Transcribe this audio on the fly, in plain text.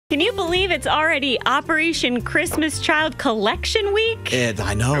Can you believe it's already Operation Christmas Child Collection Week?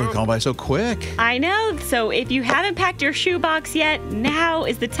 I know, it's gone by so quick. I know. So if you haven't packed your shoebox yet, now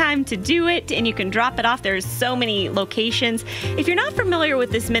is the time to do it, and you can drop it off. There's so many locations. If you're not familiar with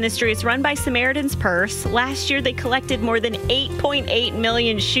this ministry, it's run by Samaritan's Purse. Last year, they collected more than 8.8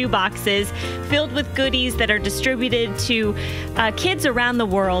 million shoeboxes filled with goodies that are distributed to kids around the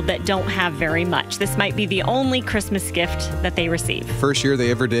world that don't have very much. This might be the only Christmas gift that they receive. First year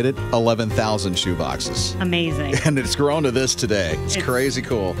they ever did it, 11,000 shoeboxes. Amazing. And it's grown to this today. It's crazy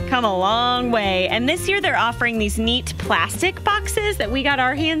cool. Come a long way. And this year they're offering these neat plastic boxes that we got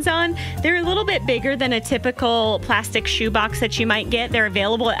our hands on. They're a little bit bigger than a typical plastic shoebox that you might get. They're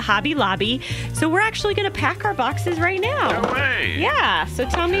available at Hobby Lobby. So we're actually going to pack our boxes right now. No way. Yeah. So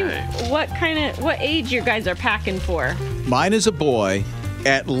tell me what age you guys are packing for. Mine is a boy.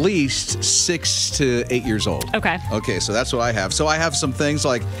 At least 6 to 8 years old. Okay. Okay, so that's what I have. So I have some things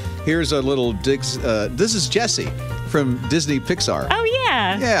like, here's a little digs. This is Jessie from Disney Pixar. Oh,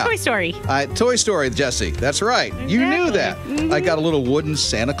 yeah. Yeah. Toy Story. Toy Story, Jessie. That's right. Exactly. You knew that. Mm-hmm. I got a little wooden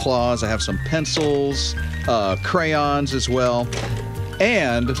Santa Claus. I have some pencils, crayons as well.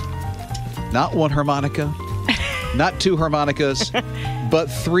 And not one harmonica, not two harmonicas, but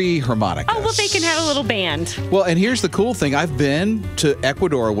 3 harmonicas. Oh, well, they can have a little band. Well, and here's the cool thing. I've been to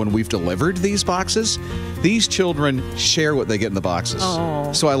Ecuador when we've delivered these boxes. These children share what they get in the boxes.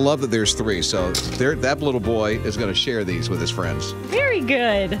 Oh. So I love that there's 3. So that little boy is going to share these with his friends. Very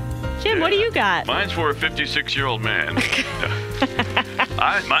good. Jim, what do you got? Mine's for a 56-year-old man.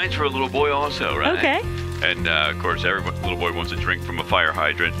 Mine's for a little boy also, right? Okay. And, of course, every little boy wants a drink from a fire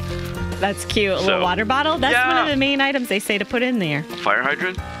hydrant. That's cute. A little water bottle? That's one of the main items they say to put in there. A fire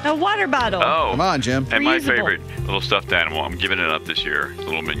hydrant? A water bottle. Oh. Come on, Jim. And my Reusable. favorite, little stuffed animal. I'm giving it up this year. A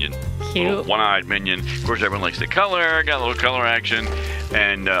little minion. Cute. Little one-eyed minion. Of course, everyone likes the color. Got a little color action.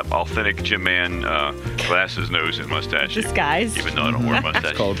 And authentic Jim Man glasses, nose, and mustache. Disguise. Even though I don't wear a mustache.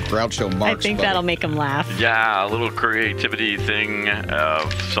 It's called Groucho Marx. I think that'll make them laugh. Yeah, a little creativity thing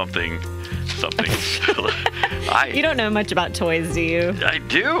of something. You don't know much about toys, do you? I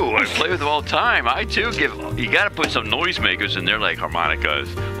do. I play with them all the time. I too you got to put some noisemakers in there, like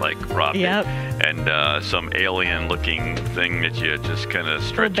harmonicas, like Robbie. Yep. And some alien-looking thing that you just kind of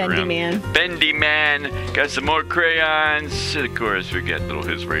stretch bendy around. man. Bendy man. Got some more crayons. Of course, we got little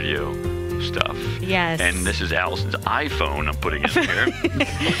his radio stuff. Yes. And this is Allison's iPhone I'm putting in there.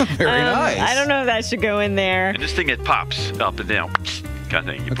 Very nice. I don't know if that should go in there. And this thing, it pops up and down. Kind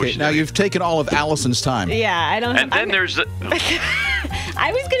of thing. You push Okay, it now down. you've taken all of Allison's time. Yeah, I don't. And then there's the...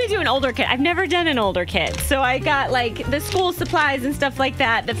 I was going to do an older kit. I've never done an older kit. So I got like the school supplies and stuff like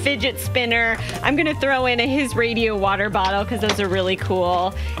that, the fidget spinner. I'm going to throw in his radio water bottle because those are really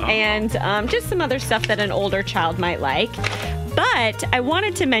cool. And just some other stuff that an older child might like. But I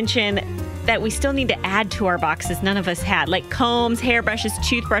wanted to mention that we still need to add to our boxes none of us had, like combs, hairbrushes,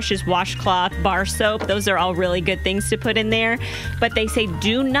 toothbrushes, washcloth, bar soap. Those are all really good things to put in there. But they say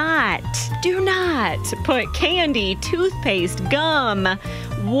do not put candy, toothpaste, gum,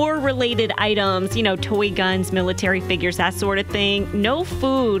 war-related items, toy guns, military figures, that sort of thing. No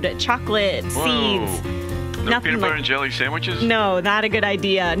food, chocolate, seeds. No peanut butter and jelly sandwiches? No, not a good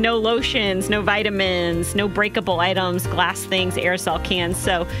idea. No lotions, no vitamins, no breakable items, glass things, aerosol cans.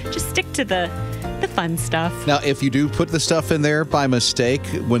 So just stick to the fun stuff. Now, if you do put the stuff in there by mistake,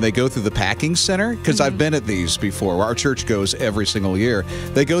 when they go through the packing center, because I've been at these before, our church goes every single year,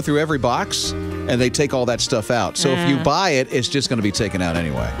 they go through every box and they take all that stuff out. So if you buy it, it's just going to be taken out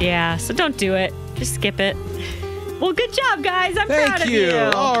anyway. Yeah, so don't do it. Just skip it. Well, good job, guys. I'm proud of you.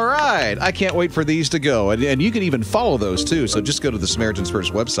 Thank you. All right. I can't wait for these to go. And you can even follow those, too. So just go to the Samaritan's Purse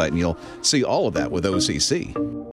website, and you'll see all of that with OCC.